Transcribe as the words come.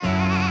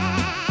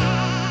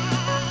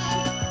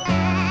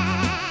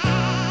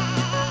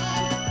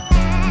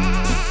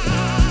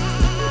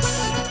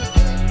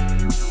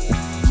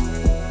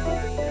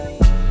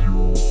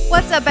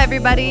What's up,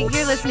 everybody?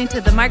 You're listening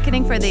to the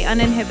Marketing for the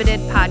Uninhibited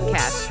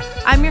podcast.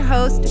 I'm your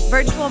host,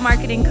 virtual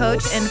marketing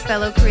coach, and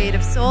fellow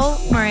creative soul,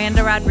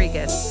 Miranda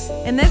Rodriguez.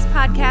 In this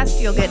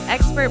podcast, you'll get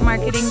expert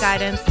marketing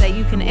guidance that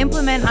you can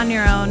implement on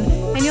your own,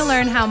 and you'll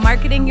learn how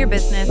marketing your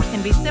business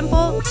can be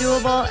simple,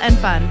 doable, and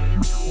fun.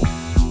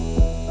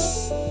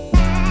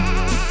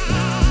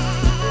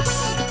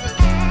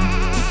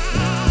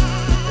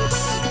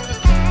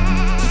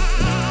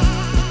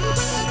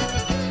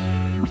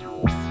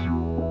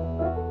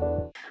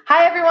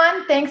 Hi,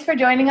 everyone. Thanks for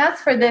joining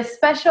us for this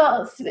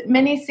special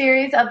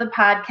mini-series of the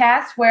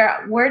podcast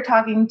where we're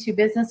talking to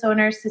business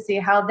owners to see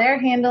how they're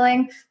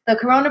handling the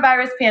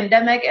coronavirus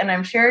pandemic. And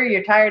I'm sure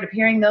you're tired of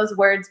hearing those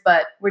words,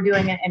 but we're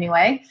doing it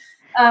anyway.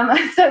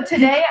 So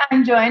today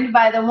I'm joined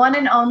by the one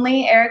and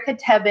only Erika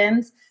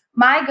Tebbens,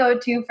 my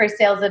go-to for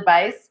sales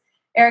advice.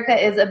 Erika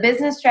is a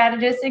business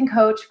strategist and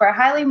coach for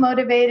highly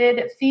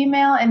motivated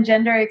female and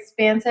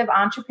gender-expansive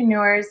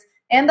entrepreneurs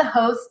and the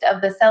host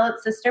of the Sell It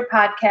Sister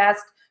podcast,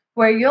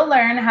 where you'll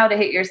learn how to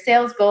hit your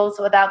sales goals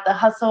without the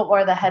hustle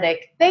or the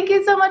headache. Thank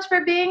you so much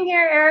for being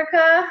here,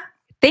 Erika.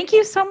 Thank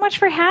you so much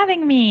for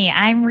having me.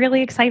 I'm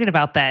really excited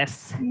about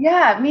this.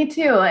 Yeah, me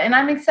too. And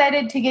I'm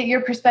excited to get your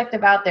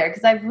perspective out there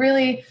because I've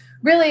really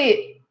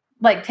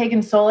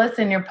taken solace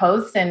in your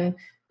posts and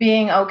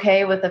being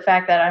okay with the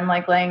fact that I'm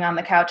laying on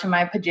the couch in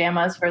my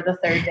pajamas for the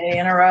third day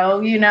in a row,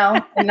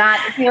 and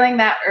not feeling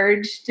that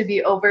urge to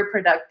be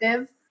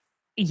overproductive.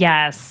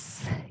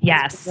 Yes.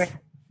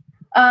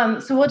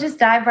 So we'll just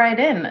dive right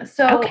in.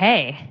 So,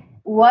 okay.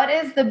 What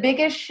is the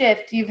biggest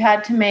shift you've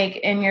had to make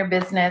in your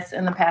business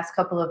in the past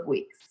couple of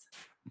weeks?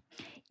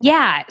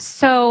 Yeah.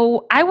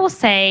 So I will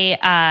say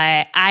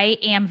I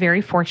am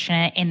very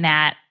fortunate in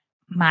that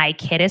my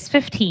kid is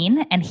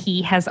 15 and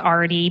he has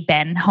already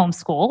been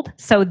homeschooled.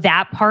 So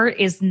that part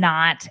is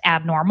not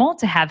abnormal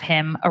to have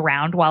him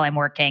around while I'm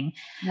working.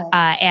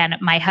 Yeah. And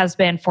my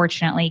husband,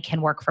 fortunately, can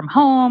work from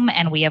home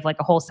and we have a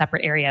whole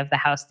separate area of the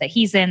house that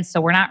he's in.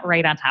 So we're not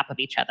right on top of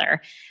each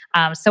other.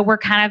 So we're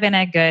kind of in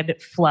a good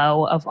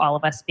flow of all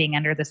of us being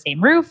under the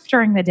same roof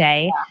during the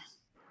day. Yeah.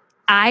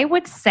 I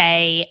would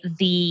say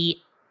the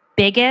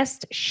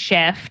biggest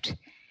shift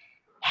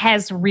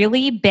has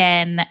really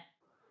been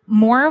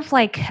more of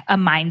a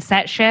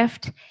mindset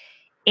shift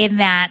in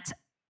that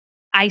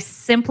I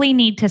simply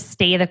need to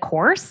stay the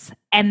course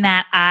and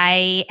that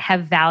I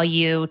have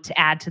value to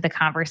add to the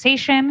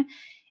conversation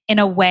in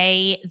a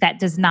way that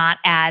does not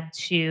add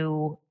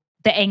to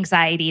the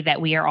anxiety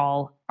that we are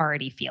all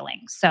already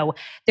feeling. So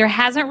there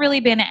hasn't really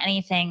been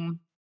anything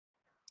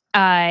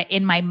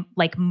in my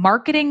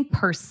marketing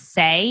per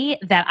se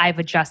that I've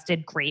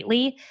adjusted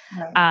greatly.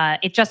 Right.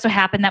 It just so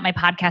happened that my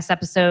podcast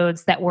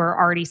episodes that were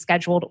already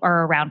scheduled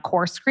are around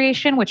course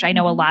creation, which I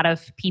know a lot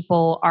of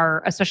people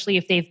are, especially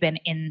if they've been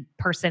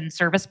in-person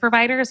service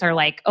providers, are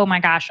oh my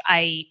gosh,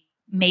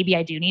 maybe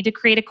I do need to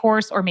create a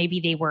course, or maybe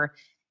they were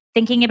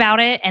thinking about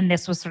it and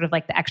this was sort of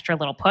the extra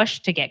little push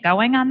to get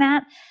going on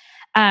that.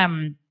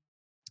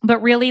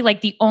 But really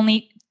the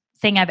only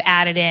thing I've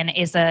added in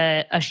is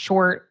a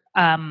short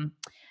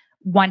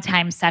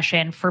one-time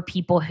session for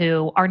people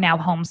who are now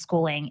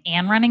homeschooling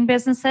and running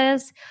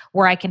businesses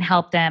where I can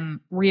help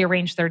them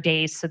rearrange their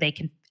days so they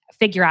can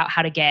figure out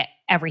how to get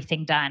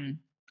everything done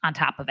on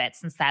top of it,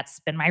 since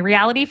that's been my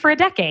reality for a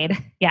decade.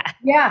 Yeah.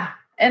 Yeah.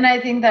 And I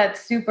think that's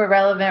super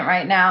relevant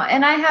right now.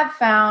 And I have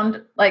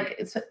found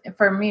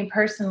for me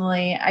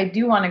personally, I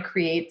do want to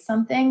create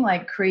something.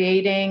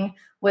 Creating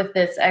with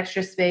this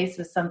extra space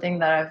is something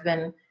that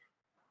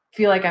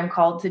feel like I'm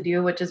called to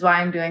do, which is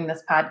why I'm doing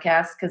this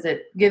podcast, because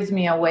it gives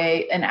me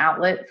an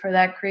outlet for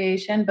that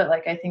creation. But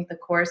I think the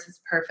course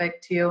is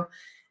perfect too.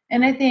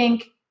 And I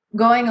think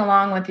going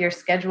along with your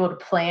scheduled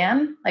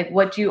plan,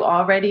 what you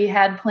already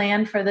had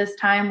planned for this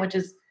time, which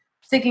is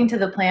sticking to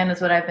the plan, is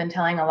what I've been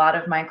telling a lot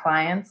of my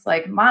clients,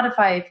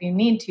 modify if you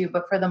need to,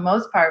 but for the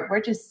most part,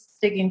 we're just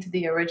sticking to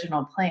the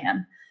original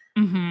plan.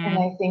 Mm-hmm. And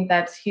I think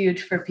that's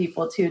huge for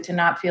people too, to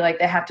not feel like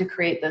they have to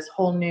create this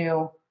whole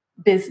new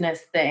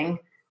business thing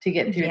to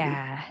get through these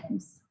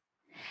times.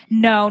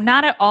 No,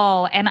 not at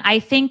all. And I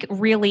think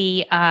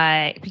really,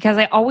 because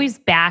I always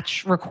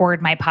batch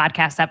record my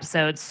podcast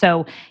episodes.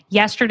 So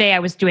yesterday I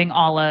was doing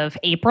all of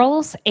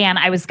April's and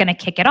I was going to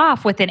kick it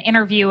off with an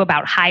interview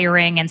about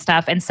hiring and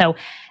stuff. And so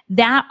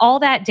all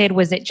that did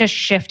was it just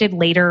shifted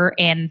later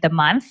in the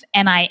month.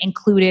 And I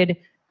included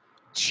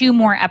 2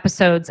 more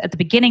episodes at the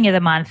beginning of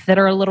the month that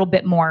are a little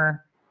bit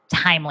more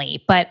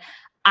timely. But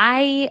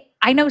I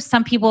know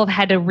some people have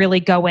had to really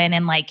go in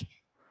and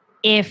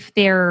if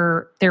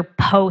their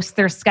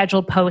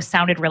scheduled posts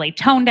sounded really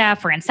tone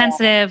deaf or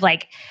insensitive,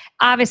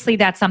 obviously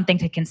that's something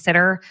to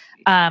consider.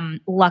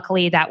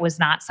 Luckily, that was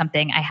not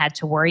something I had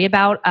to worry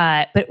about.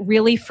 But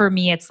really for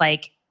me, it's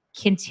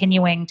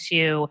continuing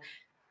to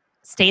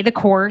stay the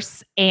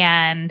course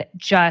and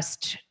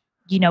just,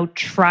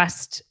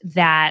 trust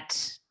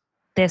that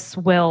this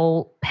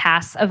will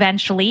pass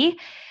eventually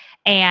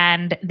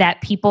and that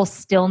people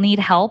still need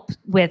help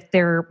with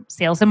their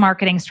sales and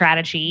marketing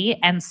strategy.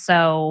 And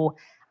so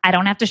I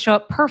don't have to show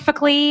up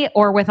perfectly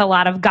or with a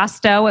lot of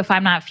gusto if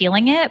I'm not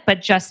feeling it,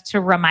 but just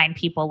to remind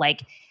people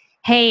like,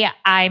 hey,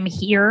 I'm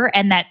here.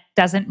 And that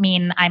doesn't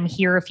mean I'm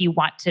here if you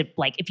want to,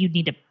 like, if you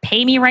need to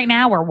pay me right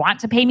now or want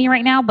to pay me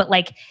right now. But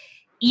like,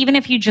 even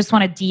if you just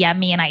want to DM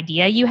me an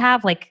idea you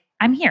have, like,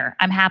 I'm here.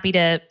 I'm happy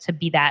to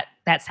be that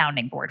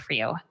sounding board for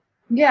you.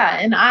 Yeah,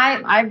 and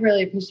I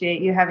really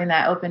appreciate you having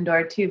that open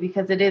door too,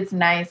 because it is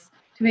nice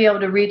to be able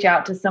to reach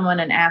out to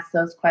someone and ask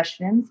those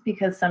questions,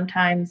 because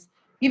sometimes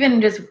even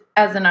just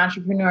as an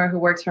entrepreneur who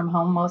works from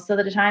home most of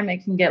the time,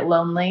 it can get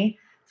lonely.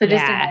 So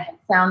just to have Yeah.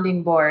 a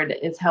sounding board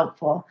is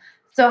helpful.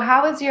 So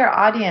how is your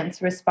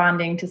audience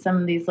responding to some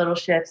of these little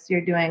shifts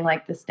you're doing,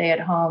 like the stay at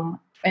home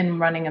and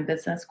running a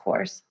business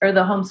course, or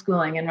the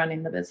homeschooling and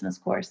running the business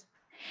course?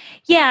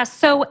 Yeah,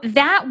 so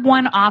that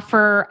one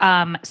offer,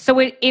 so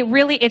it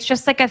really, it's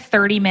just like a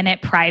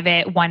 30-minute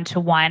private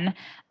one-to-one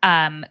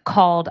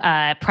called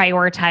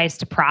Prioritize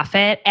to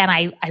Profit. And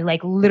I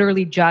like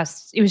literally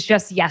just, it was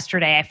just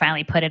yesterday I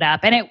finally put it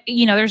up. And it,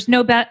 there's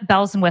no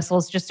bells and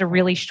whistles, just a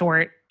really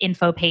short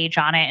info page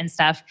on it and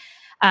stuff.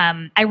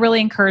 I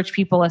really encourage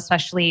people,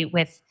 especially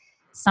with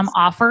some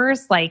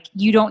offers, like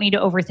you don't need to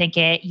overthink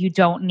it. You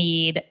don't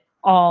need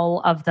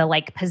all of the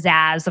like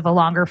pizzazz of a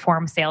longer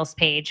form sales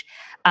page,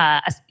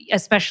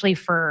 especially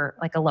for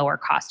like a lower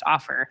cost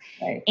offer.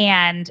 Right.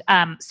 And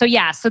so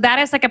that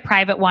is like a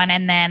private one.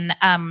 And then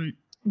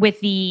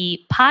with the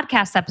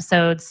podcast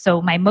episodes,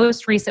 so my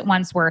most recent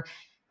ones were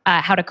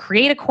how to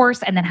create a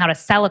course and then how to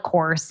sell a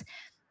course.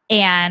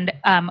 And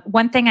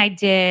one thing I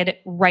did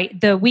right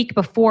the week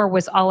before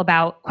was all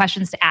about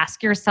questions to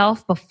ask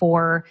yourself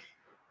before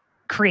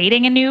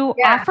creating a new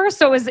Yeah. offer.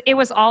 So it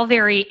was all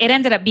it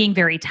ended up being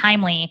very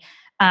timely,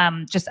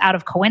 just out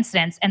of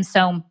coincidence. And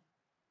so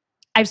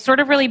I've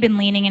sort of really been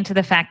leaning into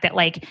the fact that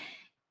like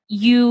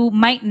you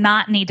might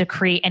not need to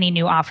create any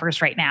new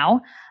offers right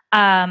now.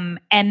 And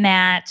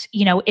that,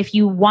 if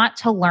you want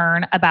to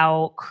learn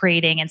about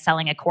creating and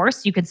selling a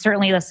course, you can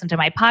certainly listen to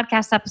my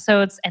podcast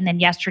episodes. And then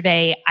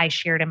yesterday I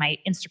shared in my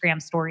Instagram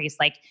stories,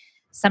 like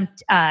some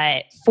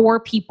 4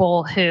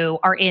 people who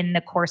are in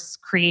the course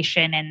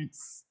creation and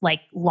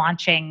like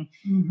launching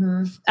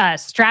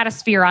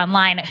stratosphere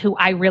online who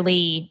I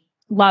really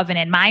love and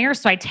admire.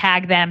 So I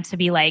tag them to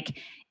be like,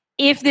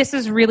 if this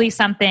is really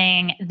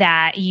something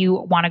that you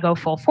want to go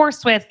full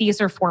force with,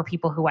 these are 4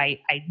 people who I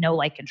know,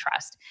 like, and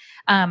trust.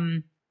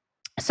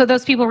 So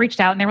those people reached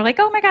out and they were like,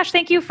 oh my gosh,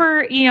 thank you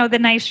for, the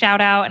nice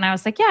shout out. And I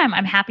was like, yeah,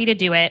 I'm happy to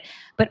do it.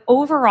 But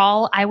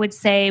overall, I would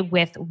say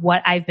with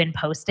what I've been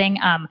posting,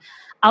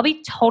 I'll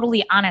be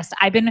totally honest.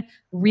 I've been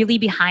really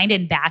behind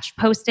in batch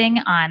posting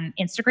on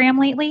Instagram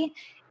lately.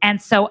 And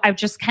so I've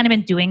just kind of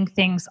been doing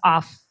things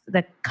off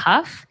the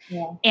cuff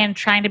and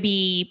trying to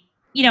be,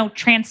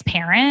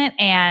 transparent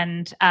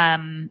and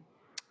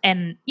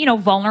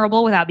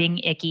vulnerable without being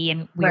icky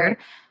and weird.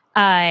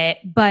 Right.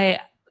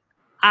 But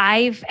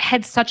I've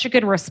had such a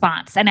good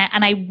response, and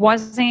I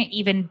wasn't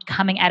even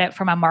coming at it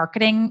from a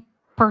marketing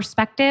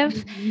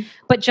perspective,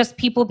 but just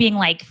people being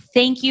like,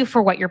 "Thank you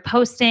for what you're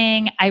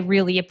posting. I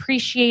really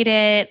appreciate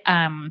it."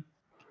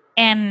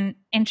 And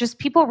just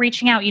people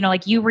reaching out,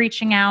 like you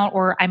reaching out,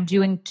 or I'm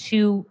doing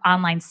 2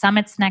 online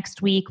summits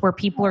next week where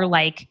people are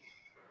like,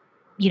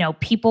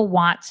 people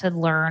want to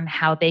learn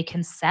how they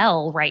can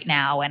sell right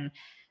now. And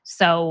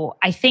so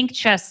I think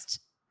just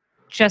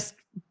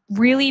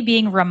really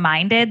being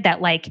reminded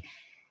that like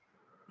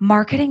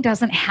marketing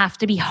doesn't have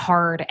to be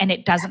hard and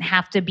it doesn't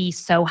have to be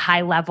so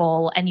high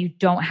level and you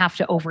don't have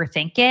to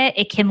overthink it.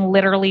 It can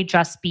literally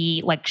just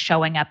be like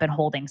showing up and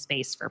holding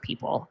space for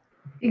people.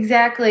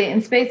 Exactly.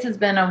 And space has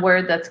been a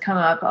word that's come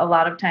up a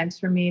lot of times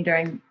for me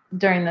during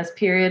this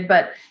period.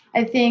 But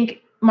I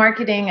think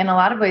marketing in a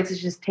lot of ways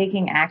is just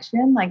taking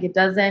action. Like it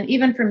doesn't,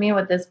 even for me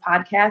with this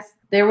podcast,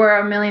 there were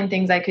a million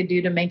things I could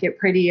do to make it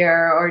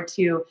prettier or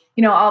to,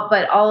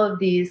 but all of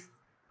these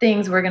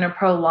things were going to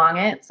prolong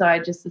it. So I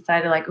just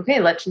decided like, okay,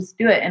 let's just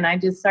do it. And I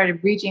just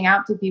started reaching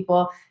out to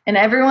people and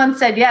everyone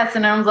said yes.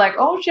 And I was like,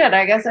 oh shit,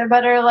 I guess I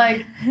better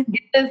like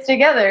get this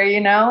together,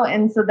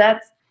 And so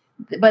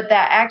but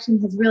that action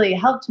has really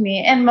helped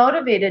me and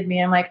motivated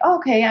me. I'm like,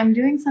 okay, I'm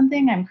doing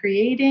something, I'm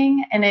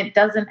creating, and it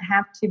doesn't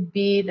have to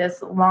be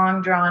this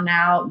long drawn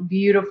out,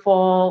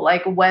 beautiful,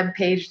 like web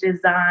page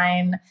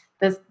design.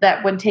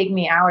 That would take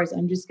me hours.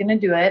 I'm just going to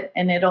do it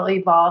and it'll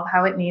evolve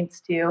how it needs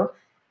to.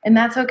 And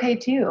that's okay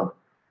too.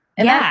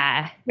 And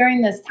that's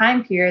during this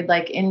time period,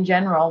 like in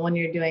general, when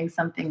you're doing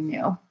something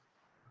new.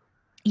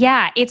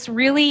 Yeah, it's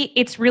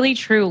really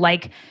true.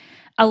 Like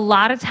a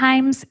lot of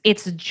times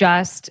it's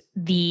just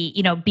the,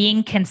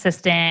 being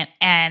consistent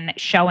and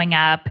showing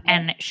up,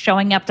 and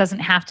showing up doesn't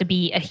have to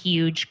be a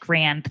huge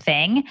grand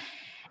thing.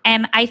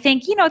 And I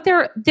think,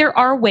 there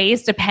are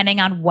ways, depending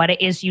on what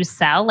it is you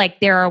sell, like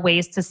there are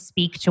ways to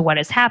speak to what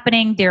is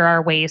happening. There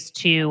are ways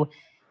to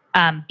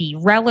be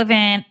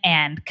relevant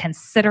and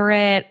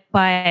considerate,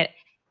 but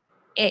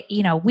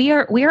we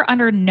are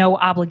under no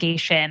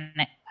obligation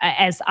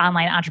as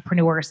online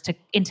entrepreneurs to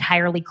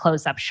entirely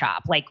close up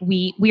shop. Like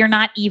we are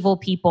not evil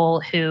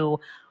people who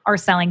are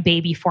selling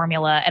baby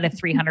formula at a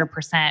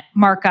 300%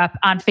 markup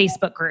on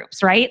Facebook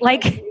groups, right?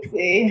 Like,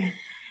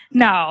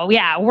 no,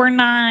 yeah, we're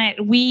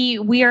not.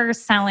 We are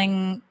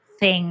selling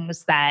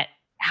things that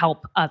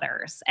help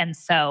others, and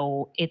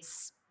so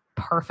it's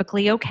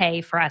perfectly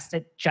okay for us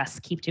to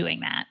just keep doing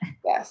that.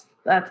 Yes,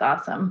 that's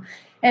awesome.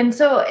 And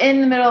so,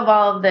 in the middle of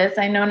all of this,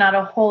 I know not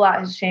a whole lot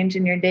has changed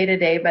in your day to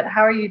day, but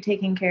how are you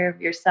taking care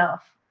of yourself?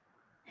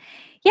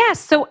 Yeah,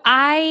 so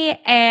I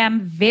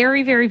am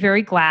very, very,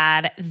 very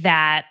glad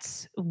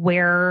that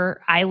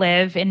where I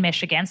live in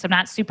Michigan, so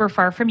not super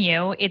far from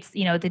you,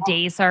 the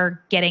days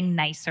are getting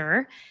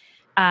nicer.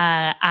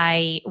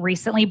 I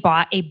recently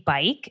bought a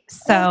bike. Oh,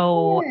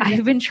 So good.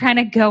 I've been trying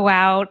to go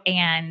out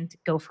and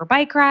go for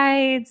bike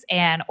rides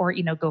or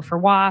go for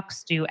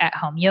walks, do at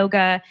home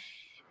yoga,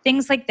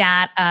 things like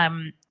that.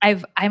 I'm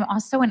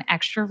also an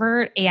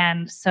extrovert.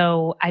 And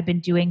so I've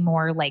been doing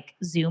more like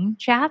Zoom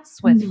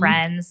chats with Mhm.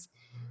 friends,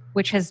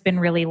 which has been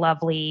really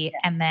lovely.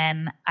 And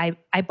then I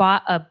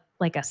bought a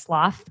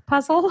sloth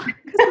puzzle because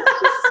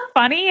it's just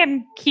funny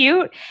and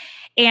cute.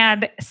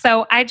 And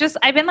so I've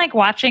been like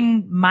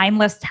watching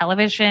mindless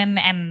television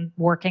and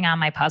working on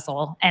my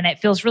puzzle, and it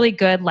feels really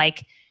good.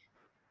 Like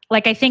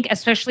I think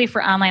especially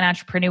for online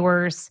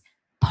entrepreneurs,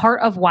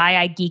 part of why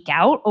I geek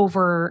out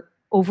over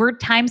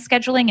time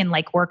scheduling and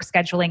like work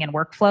scheduling and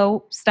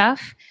workflow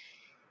stuff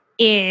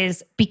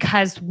is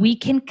because we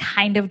can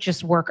kind of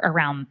just work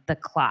around the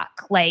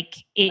clock. Like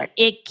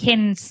it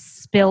can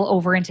spill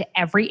over into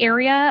every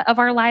area of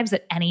our lives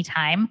at any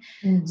time.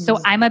 So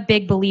Mhm. I'm a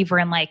big believer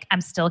in like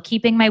I'm still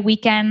keeping my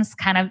weekends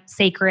kind of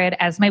sacred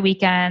as my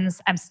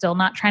weekends. I'm still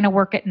not trying to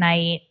work at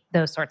night,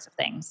 those sorts of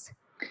things.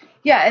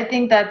 Yeah, I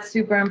think that's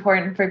super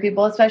important for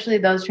people, especially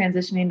those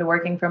transitioning to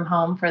working from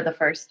home for the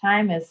first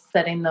time, is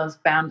setting those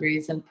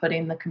boundaries and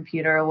putting the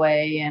computer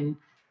away and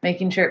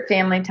making sure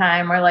family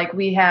time, or like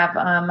we have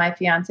my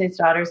fiance's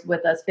daughter's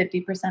with us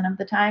 50% of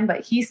the time,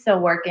 but he's still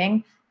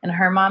working and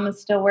her mom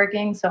is still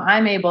working. So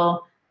I'm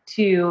able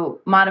to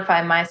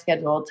modify my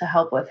schedule to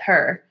help with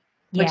her,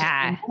 which is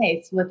Yeah.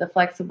 nice with a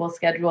flexible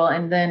schedule.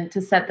 And then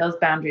to set those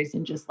boundaries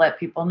and just let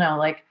people know,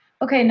 like,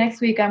 okay,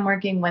 next week I'm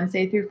working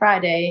Wednesday through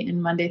Friday,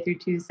 and Monday through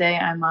Tuesday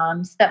I'm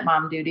on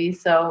stepmom duty.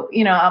 So,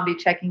 I'll be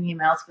checking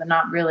emails, but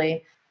not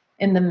really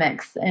in the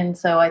mix. And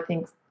so I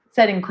think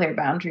setting clear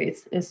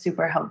boundaries is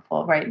super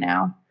helpful right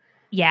now.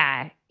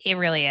 Yeah, it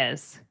really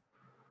is.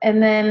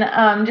 And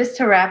then just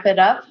to wrap it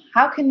up,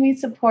 how can we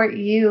support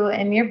you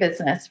and your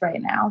business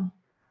right now?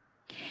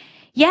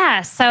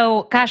 Yeah,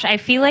 so gosh, I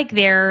feel like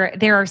there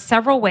are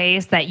several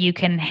ways that you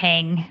can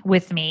hang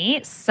with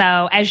me.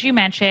 So, as you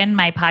mentioned,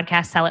 my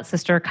podcast Sell It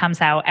Sister comes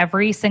out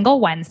every single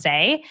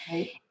Wednesday.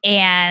 Right.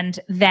 And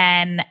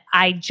then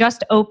I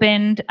just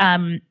opened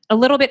a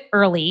little bit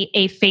early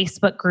a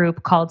Facebook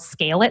group called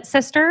Scale It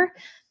Sister.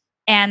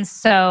 And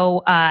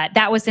so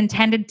that was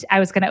intended, I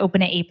was going to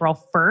open it April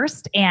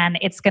 1st. And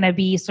it's going to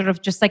be sort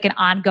of just like an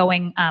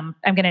ongoing, I'm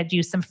going to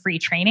do some free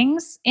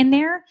trainings in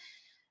there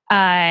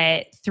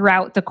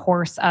throughout the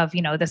course of,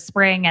 the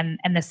spring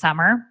and the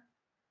summer.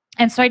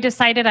 And so I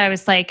decided I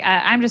was like,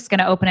 I'm just going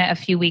to open it a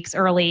few weeks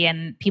early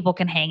and people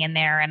can hang in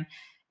there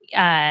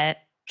and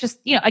just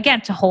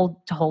again to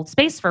hold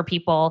space for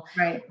people.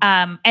 Right.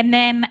 And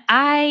then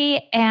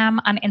I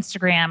am on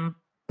Instagram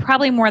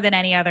probably more than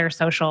any other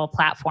social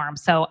platform.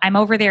 So I'm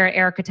over there at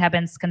Erika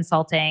Tebbens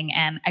Consulting,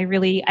 and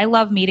I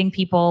love meeting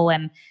people,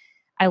 and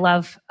I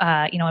love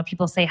when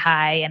people say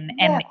hi, Yeah.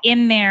 and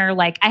in there,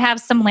 like, I have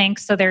some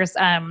links. So there's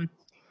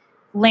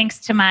links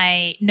to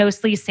my no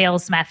sleaze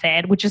sales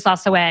method, which is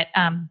also at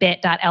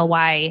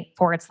bit.ly/no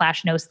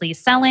sleaze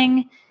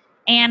selling.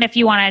 And if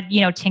you want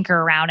to, tinker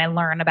around and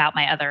learn about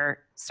my other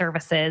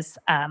services,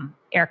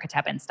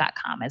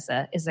 erikatebbens.com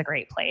is a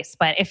great place.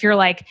 But if you're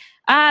like,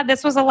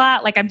 this was a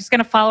lot, like I'm just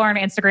going to follow her on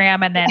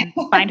Instagram and then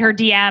find her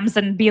DMs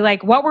and be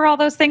like, what were all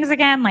those things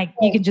again? Like,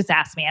 you can just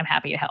ask me. I'm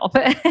happy to help.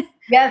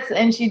 Yes,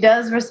 and she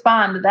does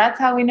respond. That's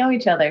how we know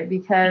each other,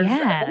 because of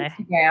Yeah.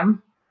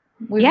 Instagram.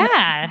 We've met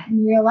Yeah.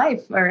 in real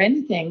life or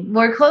anything.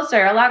 We're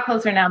closer, a lot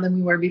closer now than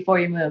we were before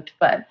you moved,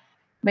 but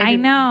I maybe.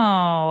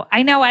 know.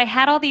 I know. I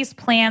had all these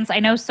plans. I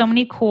know so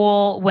many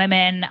cool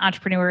women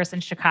entrepreneurs in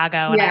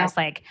Chicago. And I Yeah. was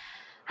like,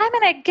 I'm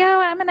going to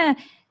go. I'm going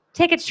to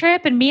take a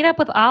trip and meet up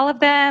with all of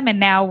them. And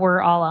now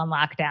we're all on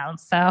lockdown.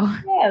 So Yeah.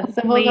 So we'll go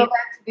hopefully,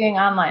 back to being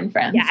online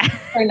friends yeah,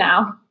 for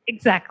now.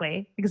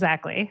 exactly.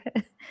 Exactly.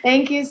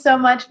 Thank you so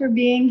much for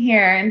being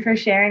here and for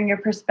sharing your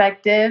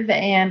perspective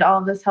and all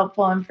of this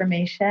helpful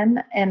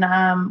information. And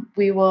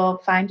we will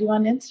find you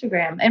on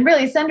Instagram, and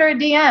really send her a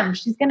DM.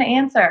 She's going to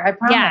answer. I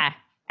promise. Yeah,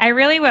 I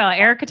really will.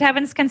 Erika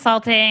Tebbens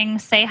Consulting.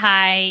 Say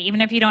hi.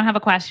 Even if you don't have a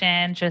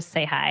question, just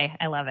say hi.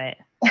 I love it.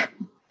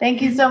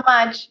 Thank you so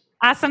much.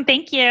 Awesome.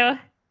 Thank you.